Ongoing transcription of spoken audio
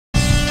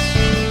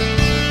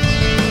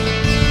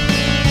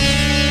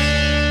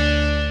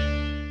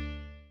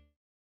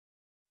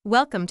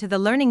Welcome to the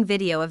learning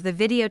video of the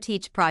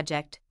VIDEOTEACH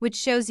project, which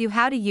shows you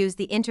how to use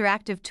the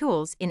interactive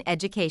tools in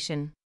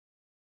education.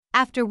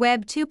 After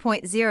Web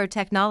 2.0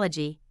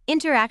 technology,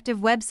 interactive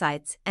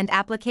websites and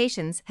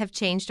applications have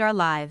changed our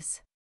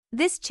lives.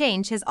 This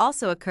change has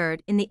also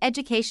occurred in the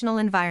educational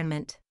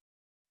environment.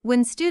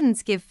 When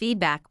students give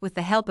feedback with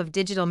the help of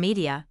digital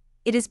media,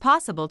 it is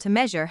possible to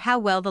measure how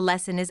well the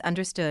lesson is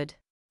understood.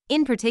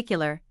 In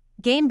particular,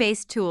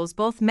 game-based tools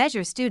both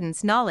measure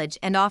students' knowledge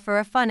and offer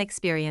a fun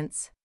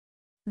experience.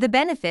 The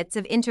benefits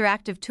of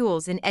interactive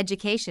tools in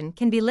education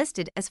can be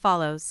listed as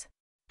follows: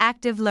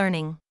 active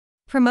learning,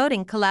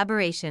 promoting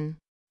collaboration,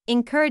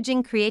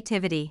 encouraging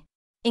creativity,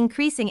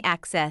 increasing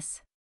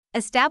access,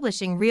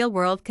 establishing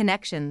real-world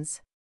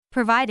connections,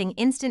 providing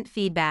instant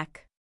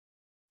feedback.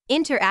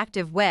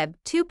 Interactive Web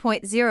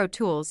 2.0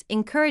 tools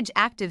encourage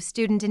active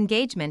student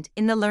engagement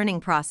in the learning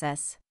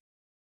process.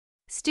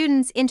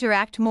 Students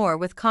interact more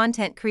with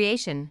content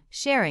creation,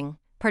 sharing,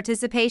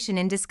 participation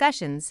in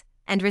discussions,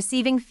 and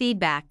receiving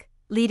feedback,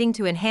 leading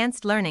to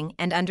enhanced learning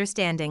and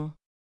understanding.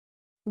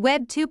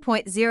 Web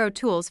 2.0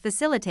 tools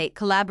facilitate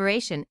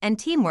collaboration and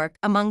teamwork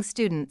among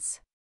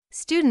students.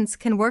 Students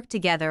can work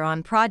together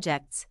on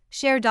projects,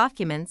 share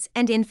documents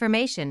and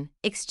information,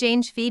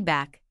 exchange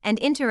feedback, and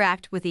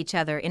interact with each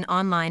other in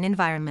online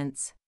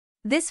environments.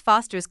 This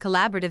fosters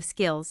collaborative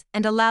skills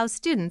and allows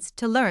students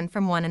to learn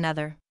from one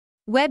another.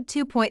 Web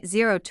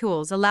 2.0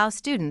 tools allow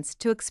students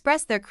to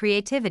express their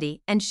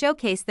creativity and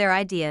showcase their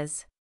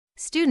ideas.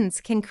 Students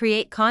can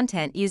create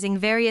content using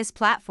various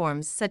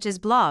platforms such as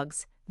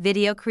blogs,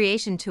 video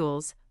creation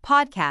tools,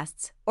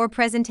 podcasts, or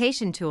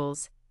presentation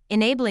tools,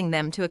 enabling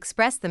them to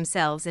express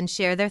themselves and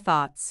share their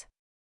thoughts.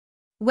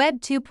 Web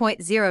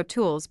 2.0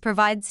 tools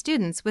provide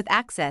students with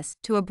access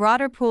to a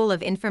broader pool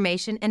of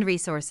information and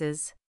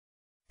resources.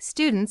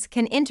 Students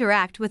can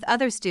interact with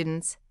other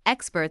students,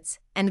 experts,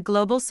 and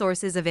global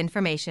sources of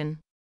information.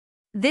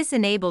 This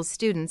enables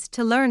students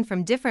to learn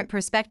from different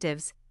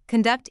perspectives,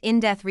 conduct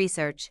in-depth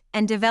research,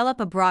 and develop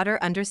a broader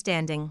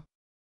understanding.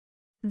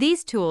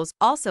 These tools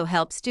also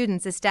help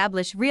students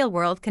establish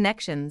real-world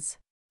connections.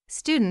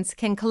 Students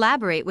can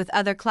collaborate with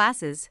other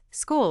classes,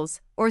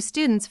 schools, or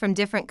students from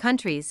different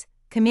countries,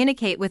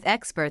 communicate with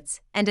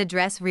experts, and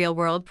address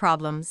real-world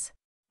problems.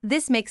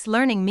 This makes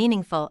learning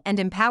meaningful and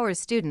empowers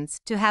students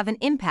to have an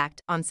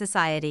impact on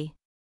society.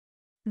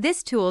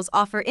 These tools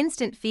offer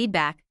instant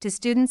feedback to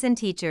students and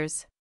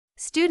teachers.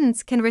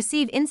 Students can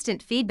receive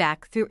instant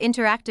feedback through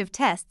interactive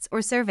tests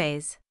or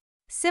surveys.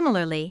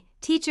 Similarly,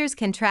 teachers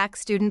can track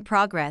student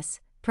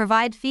progress,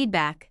 provide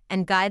feedback,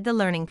 and guide the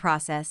learning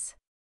process.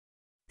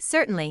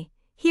 Certainly,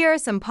 here are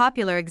some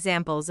popular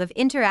examples of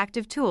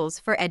interactive tools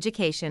for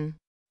education.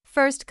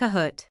 First,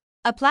 Kahoot,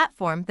 a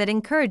platform that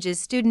encourages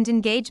student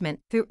engagement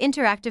through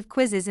interactive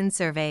quizzes and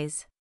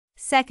surveys.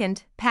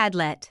 Second,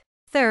 Padlet.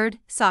 Third,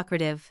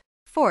 Socrative.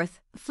 Fourth,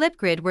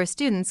 Flipgrid, where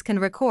students can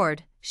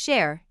record,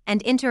 share,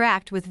 and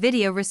interact with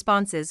video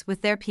responses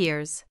with their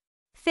peers.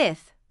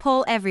 Fifth,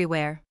 Poll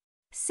Everywhere.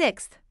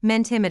 Sixth,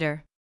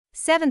 Mentimeter.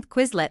 Seventh,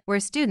 Quizlet, where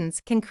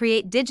students can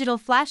create digital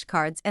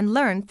flashcards and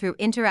learn through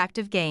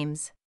interactive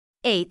games.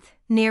 Eighth,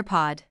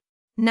 Nearpod.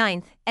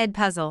 Ninth,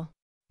 Edpuzzle.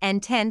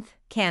 And 10th,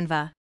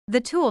 Canva,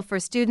 the tool for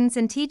students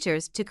and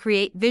teachers to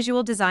create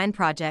visual design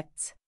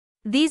projects.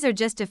 These are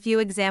just a few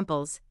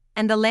examples,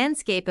 and the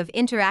landscape of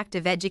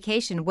interactive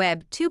education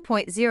Web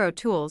 2.0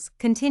 tools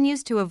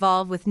continues to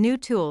evolve with new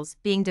tools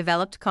being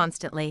developed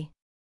constantly.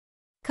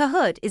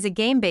 Kahoot is a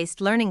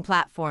game-based learning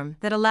platform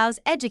that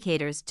allows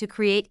educators to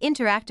create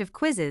interactive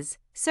quizzes,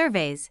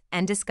 surveys,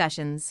 and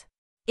discussions.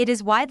 It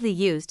is widely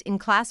used in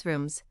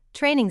classrooms,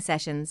 training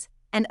sessions,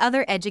 and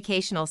other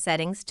educational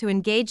settings to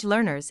engage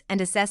learners and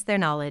assess their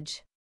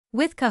knowledge.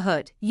 With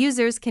Kahoot,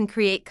 users can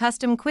create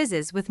custom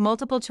quizzes with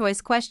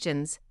multiple-choice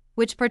questions,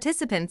 which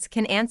participants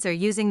can answer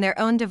using their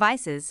own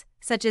devices,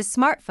 such as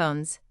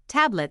smartphones,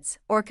 tablets,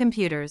 or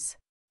computers.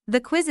 The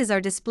quizzes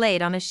are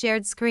displayed on a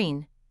shared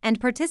screen,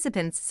 and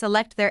participants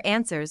select their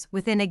answers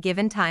within a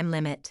given time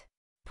limit.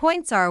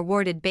 Points are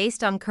awarded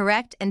based on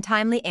correct and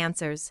timely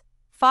answers,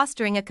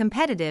 fostering a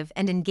competitive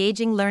and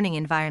engaging learning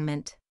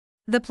environment.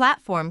 The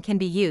platform can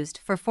be used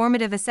for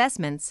formative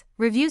assessments,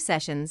 review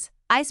sessions,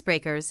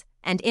 icebreakers,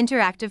 and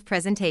interactive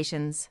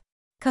presentations.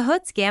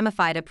 Kahoot's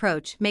gamified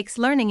approach makes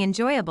learning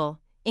enjoyable,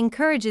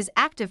 encourages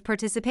active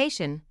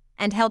participation,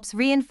 and helps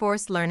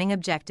reinforce learning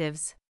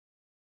objectives.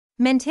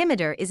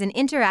 Mentimeter is an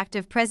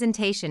interactive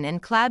presentation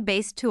and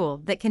cloud-based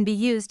tool that can be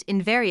used in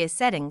various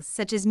settings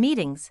such as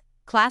meetings,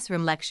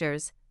 classroom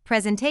lectures,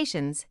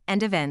 presentations,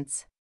 and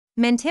events.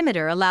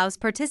 Mentimeter allows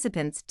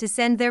participants to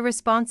send their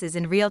responses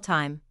in real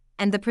time,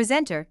 and the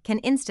presenter can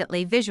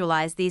instantly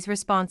visualize these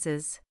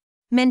responses.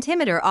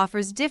 Mentimeter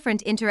offers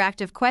different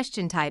interactive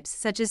question types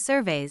such as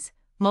surveys,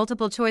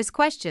 multiple-choice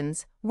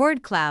questions,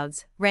 word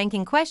clouds,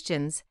 ranking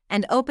questions,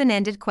 and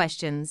open-ended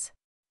questions.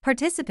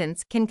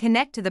 Participants can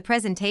connect to the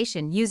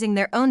presentation using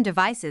their own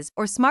devices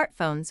or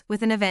smartphones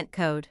with an event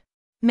code.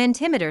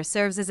 Mentimeter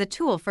serves as a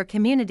tool for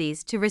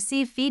communities to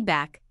receive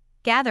feedback,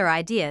 gather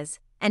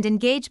ideas, and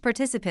engage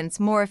participants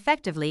more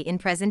effectively in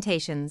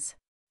presentations.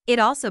 It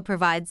also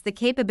provides the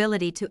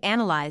capability to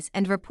analyze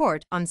and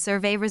report on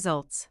survey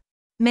results.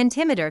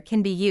 Mentimeter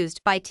can be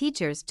used by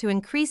teachers to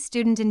increase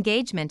student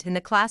engagement in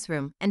the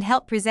classroom and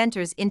help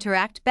presenters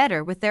interact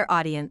better with their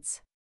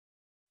audience.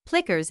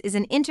 Plickers is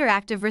an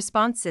interactive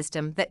response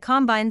system that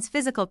combines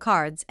physical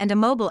cards and a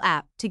mobile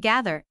app to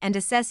gather and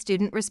assess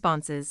student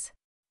responses.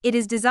 It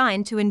is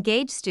designed to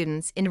engage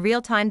students in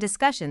real-time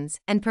discussions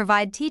and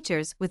provide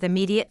teachers with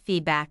immediate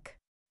feedback.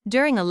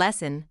 During a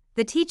lesson,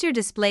 the teacher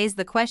displays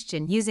the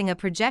question using a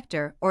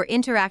projector or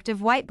interactive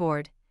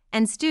whiteboard,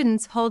 and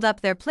students hold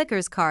up their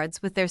Plickers cards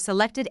with their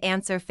selected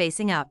answer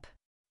facing up.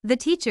 The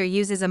teacher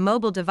uses a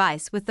mobile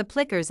device with the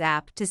Plickers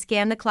app to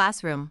scan the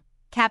classroom,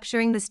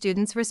 capturing the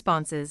students'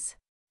 responses.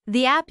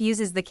 The app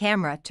uses the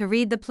camera to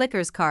read the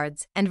Plickers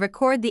cards and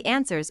record the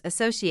answers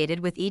associated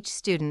with each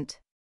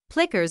student.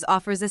 Plickers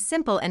offers a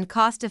simple and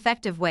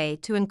cost-effective way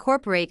to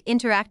incorporate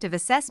interactive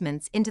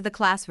assessments into the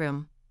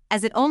classroom,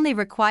 as it only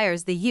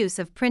requires the use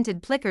of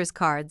printed Plickers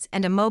cards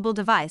and a mobile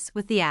device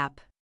with the app.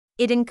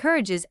 It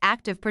encourages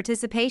active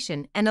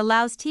participation and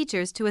allows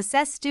teachers to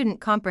assess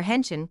student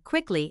comprehension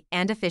quickly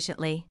and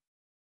efficiently.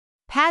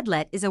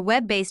 Padlet is a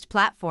web-based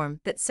platform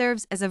that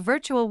serves as a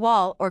virtual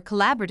wall or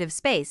collaborative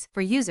space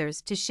for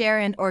users to share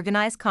and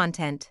organize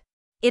content.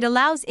 It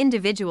allows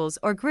individuals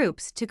or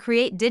groups to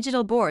create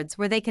digital boards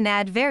where they can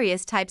add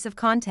various types of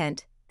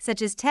content,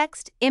 such as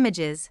text,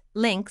 images,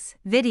 links,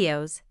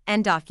 videos,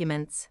 and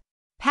documents.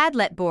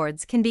 Padlet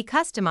boards can be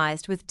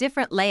customized with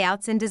different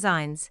layouts and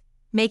designs,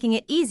 making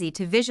it easy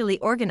to visually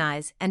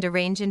organize and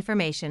arrange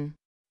information.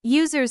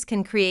 Users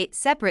can create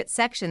separate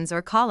sections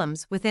or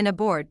columns within a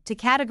board to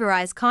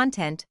categorize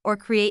content or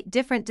create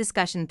different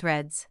discussion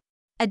threads.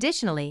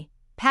 Additionally,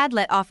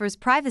 Padlet offers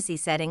privacy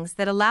settings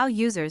that allow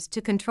users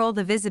to control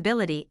the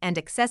visibility and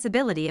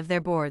accessibility of their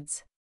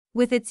boards.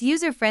 With its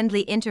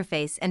user-friendly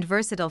interface and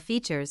versatile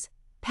features,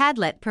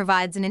 Padlet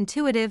provides an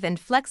intuitive and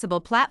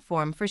flexible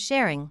platform for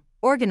sharing,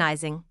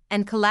 organizing,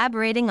 and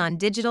collaborating on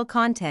digital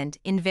content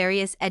in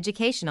various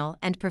educational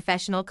and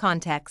professional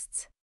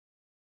contexts.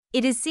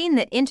 It is seen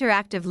that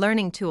interactive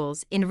learning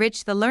tools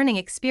enrich the learning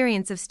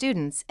experience of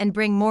students and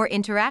bring more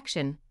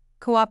interaction,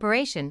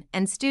 cooperation,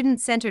 and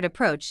student-centered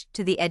approach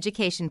to the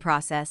education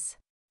process.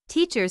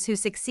 Teachers who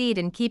succeed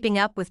in keeping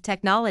up with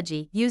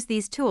technology use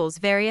these tools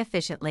very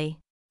efficiently.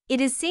 It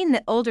is seen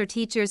that older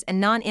teachers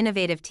and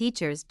non-innovative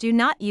teachers do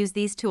not use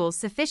these tools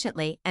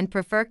sufficiently and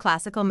prefer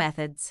classical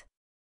methods.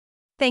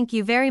 Thank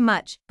you very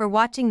much for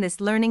watching this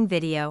learning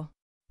video.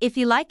 If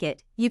you like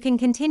it, you can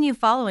continue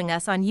following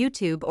us on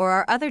YouTube or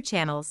our other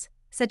channels,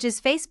 such as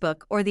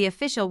Facebook or the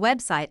official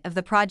website of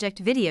the project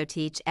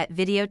VIDEOTEACH at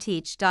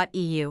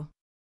videoteach.eu.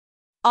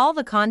 All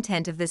the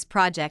content of this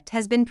project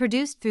has been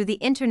produced through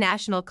the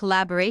international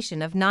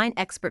collaboration of 9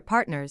 expert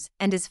partners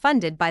and is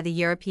funded by the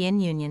European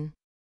Union.